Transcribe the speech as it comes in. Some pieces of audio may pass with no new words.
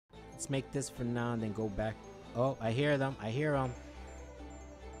Let's make this for now and then go back. Oh, I hear them. I hear them.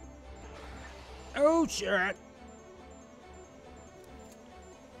 Oh, shit.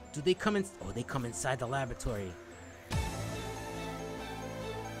 Do they come in? Oh, they come inside the laboratory.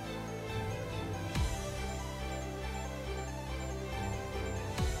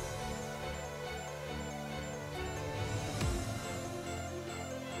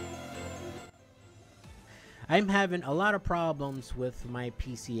 I'm having a lot of problems with my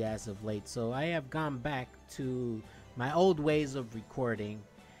PC as of late, so I have gone back to my old ways of recording,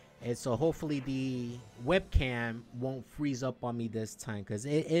 and so hopefully the webcam won't freeze up on me this time, because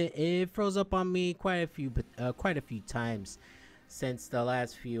it froze up on me quite a few times since the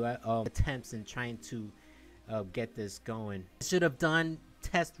last few attempts in trying to get this going. I should have done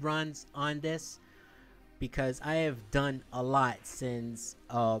test runs on this, because I have done a lot since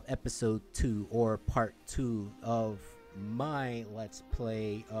episode 2 or part 2 of my let's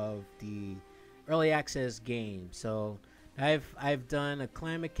play of the early access game. So I've done a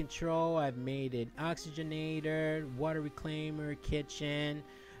climate control, I've made an oxygenator, water reclaimer, kitchen.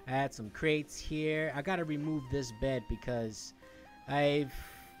 I had some crates here. I gotta remove this bed because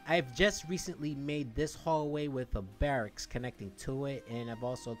I've just recently made this hallway with a barracks connecting to it, and I've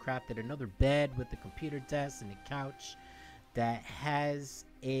also crafted another bed with a computer desk and a couch that has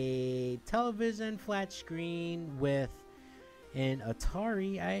a television flat screen with an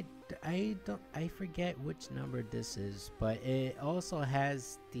Atari. I forget which number this is, but it also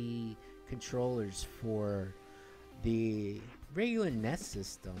has the controllers for the regular NES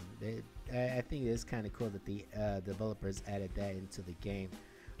system. I think it's kind of cool that the developers added that into the game.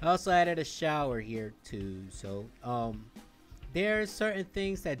 I also added a shower here too, so there are certain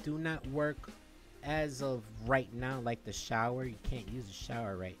things that do not work as of right now, like the shower. You can't use the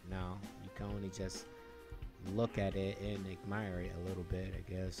shower right now. You can only just look at it and admire it a little bit,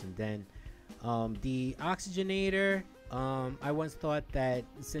 I guess. And then the oxygenator, I once thought that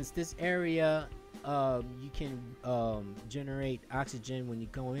since this area you can generate oxygen when you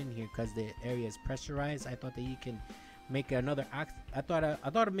go in here because the area is pressurized, I thought that you can make another I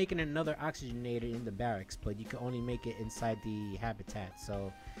thought of making another oxygenator in the barracks, but you can only make it inside the habitat,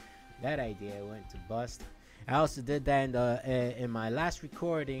 so that idea went to bust. I also did that in my last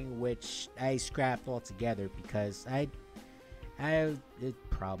recording, which I scrapped altogether because I had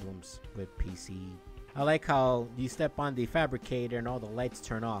problems with PC. I like how you step on the fabricator and all the lights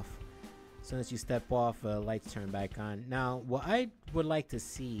turn off. As soon as you step off, lights turn back on. Now, what I would like to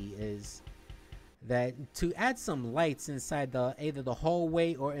see is that to add some lights inside either the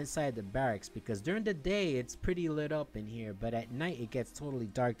hallway or inside the barracks, because during the day it's pretty lit up in here, but at night it gets totally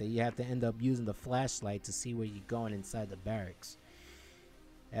dark that you have to end up using the flashlight to see where you're going inside the barracks.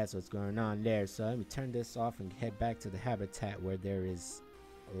 That's what's going on there. So let me turn this off and head back to the habitat where there is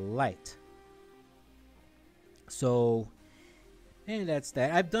light. So, and that's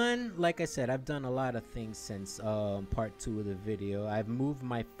that. I've done, like I said, I've done a lot of things since part 2 of the video. I've moved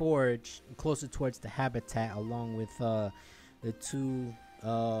my forge closer towards the habitat along with the 2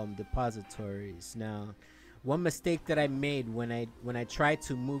 depositories. Now, one mistake that I made when I tried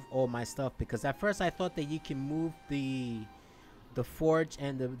to move all my stuff, because at first I thought that you can move the forge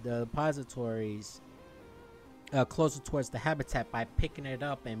and the depositories closer towards the habitat by picking it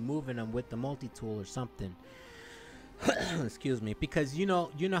up and moving them with the multi-tool or something. Excuse me, because you know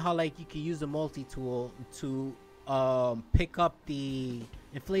how like you can use the multi-tool to pick up the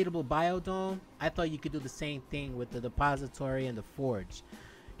inflatable biodome. I thought you could do the same thing with the depository and the forge.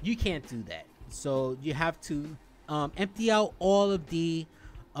 You can't do that, so you have to empty out all of the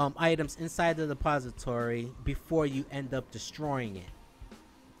items inside the depository before you end up destroying it.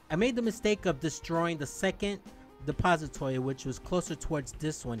 I made the mistake of destroying the second depository, which was closer towards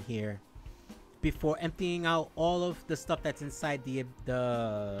this one here, before emptying out all of the stuff that's inside the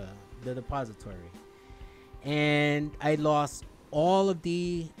depository, and I lost all of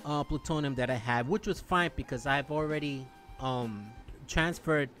the plutonium that I had, which was fine because I've already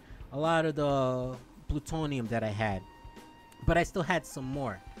transferred a lot of the plutonium that I had, but I still had some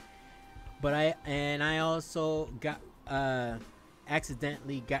more. But I also got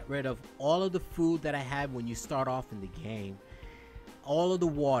accidentally got rid of all of the food that I had when you start off in the game, all of the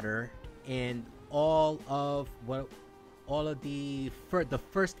water, and all of the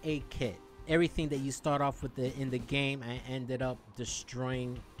first aid kit. Everything that you start off with in the game, I ended up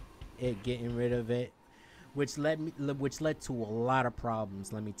destroying it, getting rid of it, which led to a lot of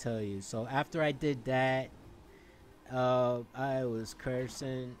problems, let me tell you. So after I did that, I was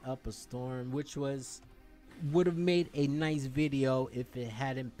cursing up a storm, which would have made a nice video if it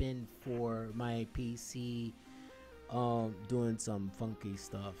hadn't been for my PC doing some funky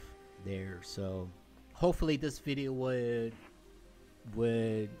stuff. there. So hopefully this video would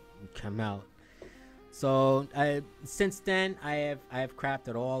come out. So since then I have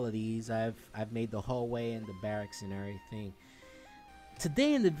crafted all of these. I've made the hallway and the barracks and everything.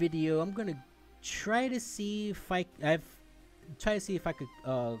 Today in the video I'm gonna try to see if I could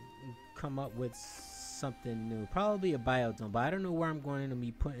come up with something new. Probably a biodome, but I don't know where I'm going to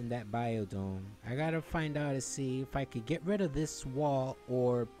be putting that biodome. I gotta find out to see if I could get rid of this wall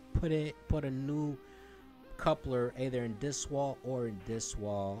or put a new coupler either in this wall or in this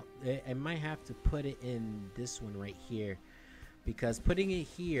wall. I might have to put it in this one right here, because putting it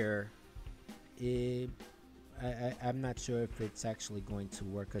here, I'm not sure if it's actually going to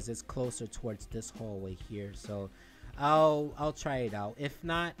work because it's closer towards this hallway here. So I'll try it out. If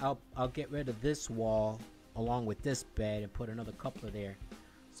not, I'll get rid of this wall along with this bed and put another coupler there,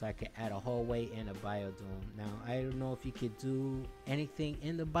 so I can add a hallway and a biodome. Now I don't know if you could do anything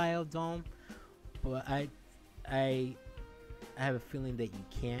in the biodome, but I have a feeling that you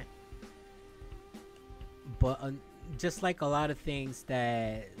can't. But just like a lot of things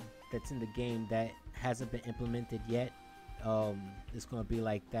that's in the game that hasn't been implemented yet, it's gonna be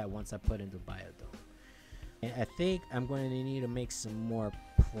like that once I put in the biodome. And I think I'm going to need to make some more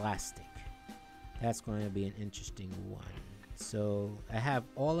plastic. That's going to be an interesting one. So I have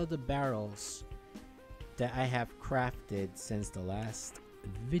all of the barrels that I have crafted since the last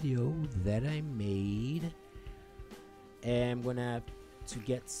video that I made, and I'm gonna have to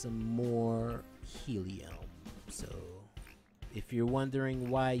get some more helium. So if you're wondering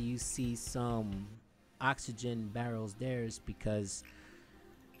why you see some oxygen barrels there, is because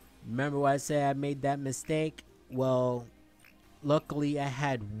remember what I said I made that mistake? Well, luckily I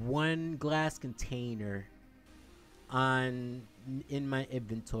had one glass container in my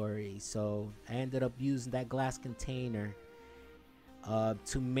inventory, so I ended up using that glass container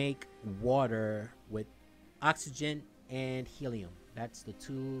to make water with oxygen and helium. That's the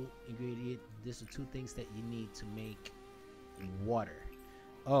two ingredients. These are two things that you need to make water.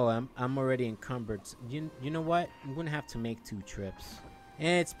 Oh, I'm already encumbered. You know what? I'm gonna have to make 2 trips,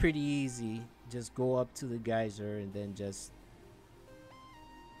 and it's pretty easy. Just go up to the geyser and then just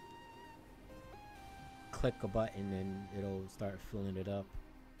click a button and it'll start filling it up.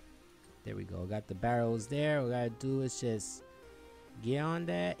 There we go. Got the barrels there. All we gotta do is just get on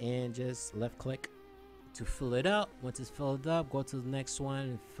that and just left click to fill it up. Once it's filled up, go to the next one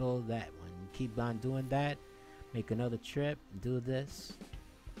and fill that one. Keep on doing that. Make another trip. Do this.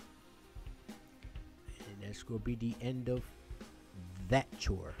 And that's gonna be the end of that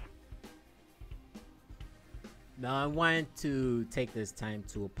chore. Now I wanted to take this time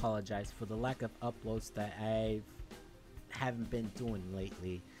to apologize for the lack of uploads that I haven't been doing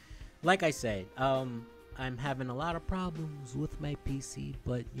lately. Like I said, I'm having a lot of problems with my PC,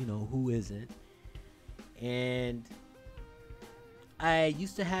 but you know, who isn't? And I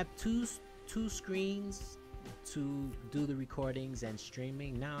used to have two screens to do the recordings and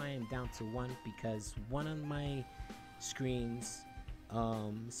streaming. Now I am down to one, because one of my screens,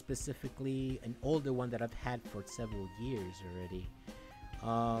 specifically an older one that I've had for several years already,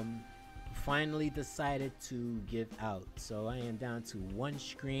 finally decided to give out. So I am down to one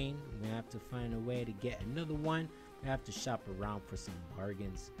screen. We have to find a way to get another one. I have to shop around for some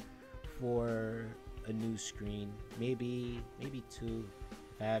bargains for a new screen, maybe 2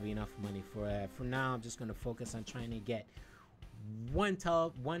 if I have enough money for that. For now, I'm just going to focus on trying to get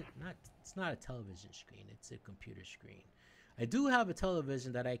it's not a television screen, it's a computer screen. I do have a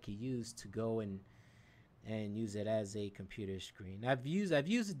television that I could use to go and use it as a computer screen. I've used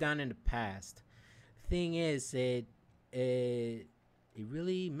it down in the past. Thing is, it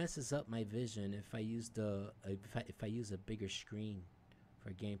really messes up my vision if I use if I use a bigger screen for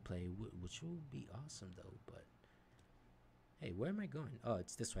gameplay, which will be awesome though. But hey, where am I going? Oh,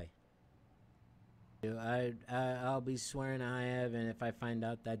 it's this way. I'll be swearing I have, and if I find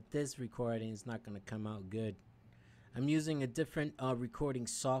out that this recording is not gonna come out good. I'm using a different recording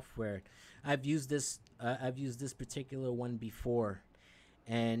software. I've used this particular one before,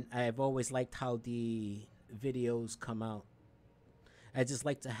 and I've always liked how the videos come out. I just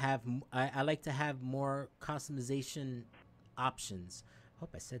like to have I like to have more customization options.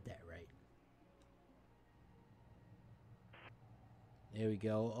 Hope I said that right. There we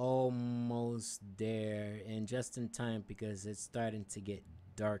go, almost there, and just in time because it's starting to get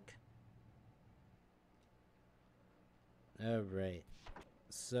dark. All right,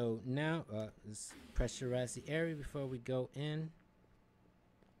 so now let's pressurize the area before we go in.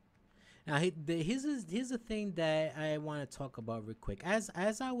 Now here's a thing that I want to talk about real quick. As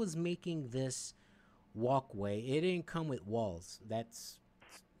I was making this walkway, it didn't come with walls. That's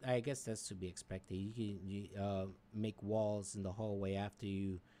I guess that's to be expected. You can make walls in the hallway after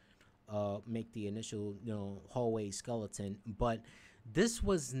you make the initial, hallway skeleton, but this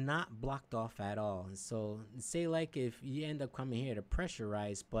was not blocked off at all. So say like if you end up coming here to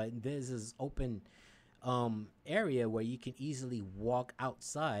pressurize, but this is open area where you can easily walk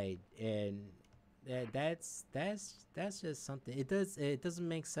outside, and that's just something. It doesn't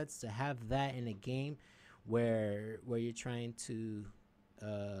make sense to have that in a game where you're trying to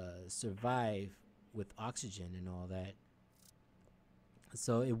survive with oxygen and all that.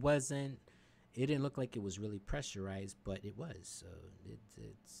 So it didn't look like it was really pressurized, but it was. So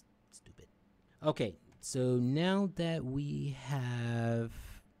it's stupid. Okay, so now that we have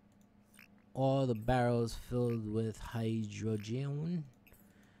all the barrels filled with hydrogen,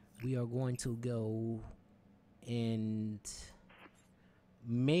 we are going to go and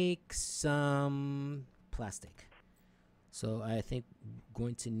make some plastic. So I think we're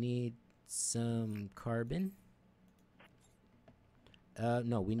going to need some carbon.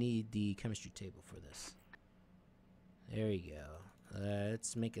 No, we need the chemistry table for this. There we go.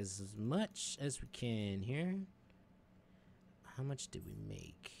 Let's make as much as we can here. How much did we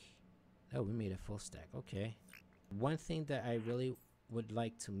make? Oh, we made a full stack. Okay. One thing that I really would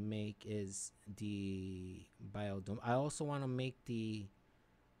like to make is the biodome. I also want to make the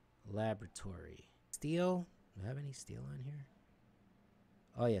laboratory. Steel? Do I have any steel on here?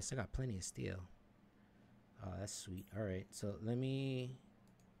 Oh yes, I got plenty of steel. Oh, that's sweet. All right, so let me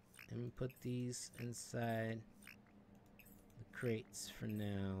put these inside the crates for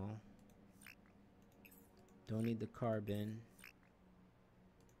now. Don't need the carbon.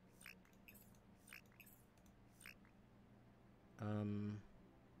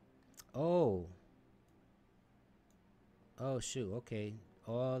 Oh shoot, okay.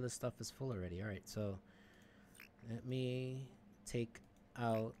 All the stuff is full already. All right, so let me take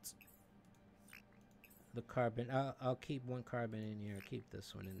out the carbon. I'll keep one carbon in here. I'll keep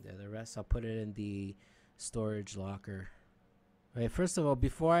this one in there. The rest I'll put it in the storage locker. All right, first of all,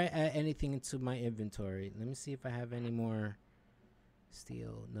 before I add anything into my inventory, let me see if I have any more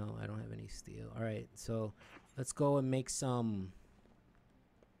steel. No, I don't have any steel. All right, so let's go and make some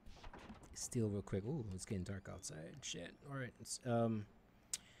steel real quick. Ooh, it's getting dark outside. Shit. All right.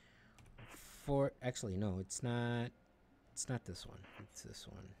 Actually, no, it's not. It's not this one. It's this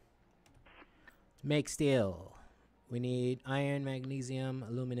one. Make steel. We need iron, magnesium,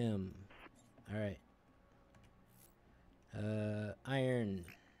 aluminum. All right. Iron.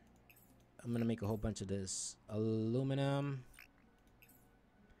 I'm gonna make a whole bunch of this. Aluminum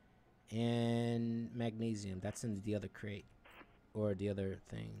and magnesium. That's in the other crate, or the other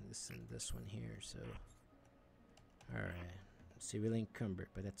thing. This in this one here. So, all right. Severely encumbered,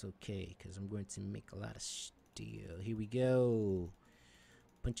 but that's okay because I'm going to make a lot of steel. Here we go.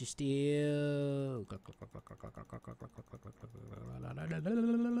 Bunch of steel.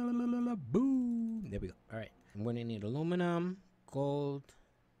 Boom. There we go. All right. I'm going to need aluminum, gold,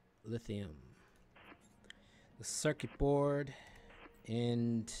 lithium, the circuit board,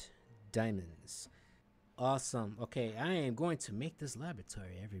 and diamonds. Awesome. Okay, I am going to make this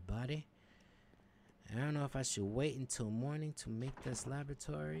laboratory, everybody. I don't know if I should wait until morning to make this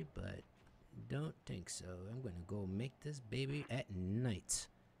laboratory, but don't think so. I'm gonna go make this baby at night.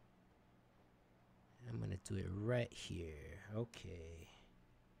 I'm gonna do it right here. Okay.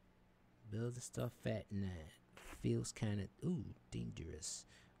 Build the stuff at night. Feels kind of dangerous.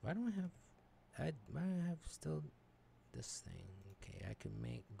 Why don't I have? Why do I have still this thing? Okay, I can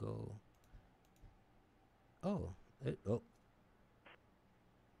make go. Oh.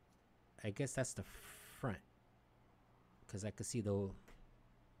 I guess that's the front, because I could see the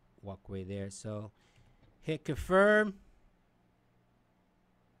walkway there. So hit confirm.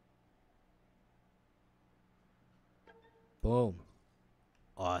 Boom.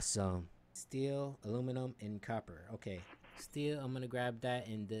 Awesome. Steel, aluminum, and copper. Okay, steel, I'm gonna grab that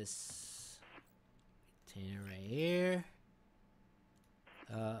in this container right here.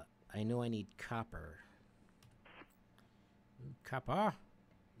 I know I need copper. Copper?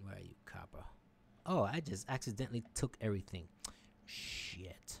 Where are you, copper? Oh, I just accidentally took everything.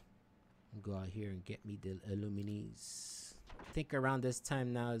 Shit. Go out here and get me the aluminis. I think around this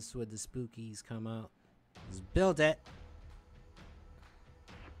time now is where the spookies come out. Let's build it.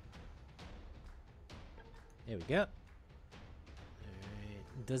 There we go.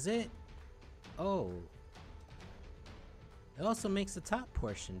 Alright. Does it? Oh. It also makes the top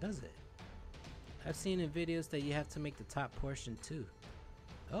portion, does it? I've seen in videos that you have to make the top portion too.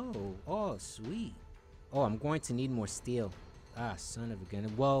 Oh, sweet. Oh, I'm going to need more steel. Ah, son of a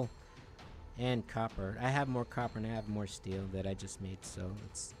gun. Well, And copper. I have more copper and I have more steel that I just made. So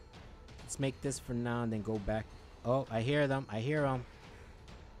let's make this for now and then go back. Oh, I hear them. I hear them.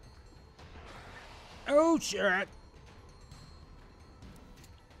 Oh shit!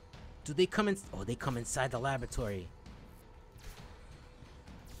 Do they come in? Oh, they come inside the laboratory.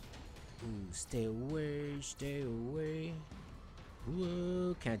 Ooh, stay away, stay away.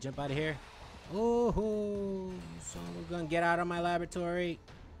 Whoa, can I jump out of here? Oh, so we're gonna get out of my laboratory.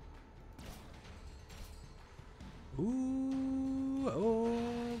 Ooh,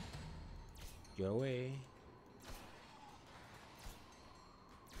 oh, get away.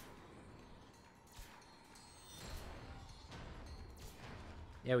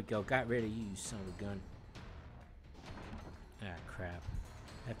 There we go, got rid of you, son of a gun. Ah, crap.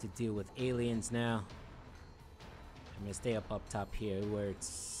 I have to deal with aliens now. I'm gonna stay up top here where it's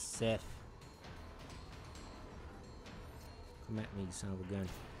safe. Come at me, you son of a gun.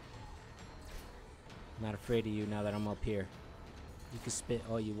 I'm not afraid of you now that I'm up here. You can spit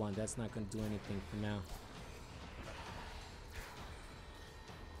all you want. That's not gonna do anything for now.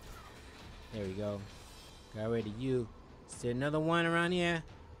 There we go. Got rid of you. Is there another one around here?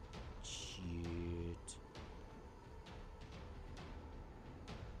 Shit.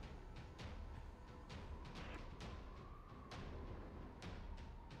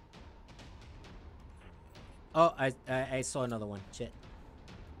 Oh, I saw another one. Shit.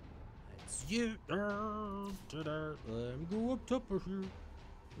 It's you. Let me go up top of here.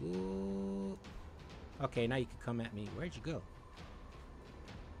 Ooh. Okay, now you can come at me. Where'd you go?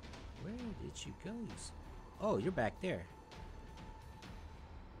 Where did you go? Oh, you're back there.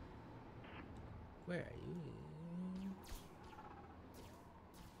 Where are you?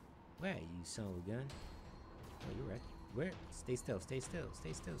 Where are you, son of a gun? Oh, you're right. Where? Stay still, stay still,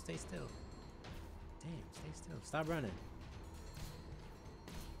 stay still, stay still. Damn, stay still. Stop running.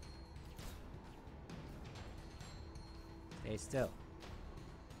 Stay still.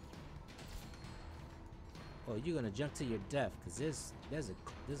 Oh, you're gonna jump to your death, cause there's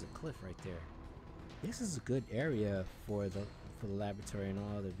a cliff right there. This is a good area for the laboratory and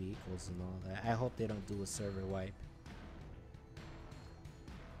all the vehicles and all that. I hope they don't do a server wipe.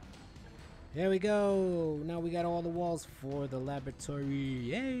 There we go. Now we got all the walls for the laboratory.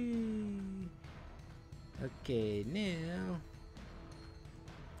 Yay! Okay, now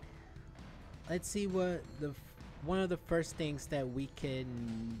let's see what one of the first things that we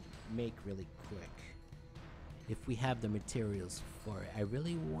can make really quick. If we have the materials for it. I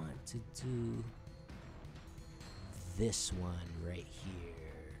really want to do this one right here.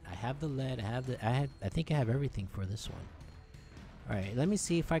 I have the lead, I think I have everything for this one. Alright, let me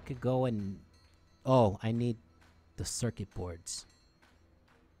see if I could go and oh, I need the circuit boards.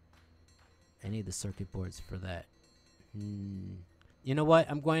 I need the circuit boards for that. You know what?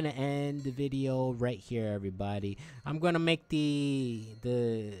 I'm going to end the video right here, everybody. I'm going to make the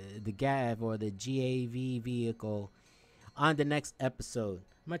GAV or the GAV vehicle on the next episode.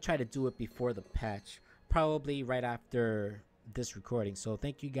 I'm going to try to do it before the patch, probably right after this recording. So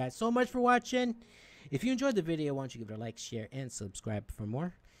thank you guys so much for watching. If you enjoyed the video, why don't you give it a like, share, and subscribe for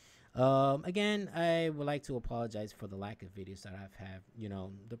more. Again, I would like to apologize for the lack of videos that I've had. You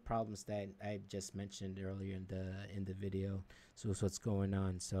know, the problems that I just mentioned earlier in the video. So that's what's going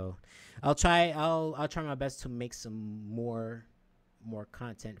on. So I'll try my best to make some more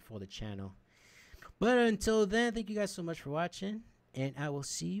content for the channel. But until then, thank you guys so much for watching, and I will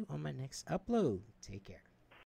see you on my next upload. Take care.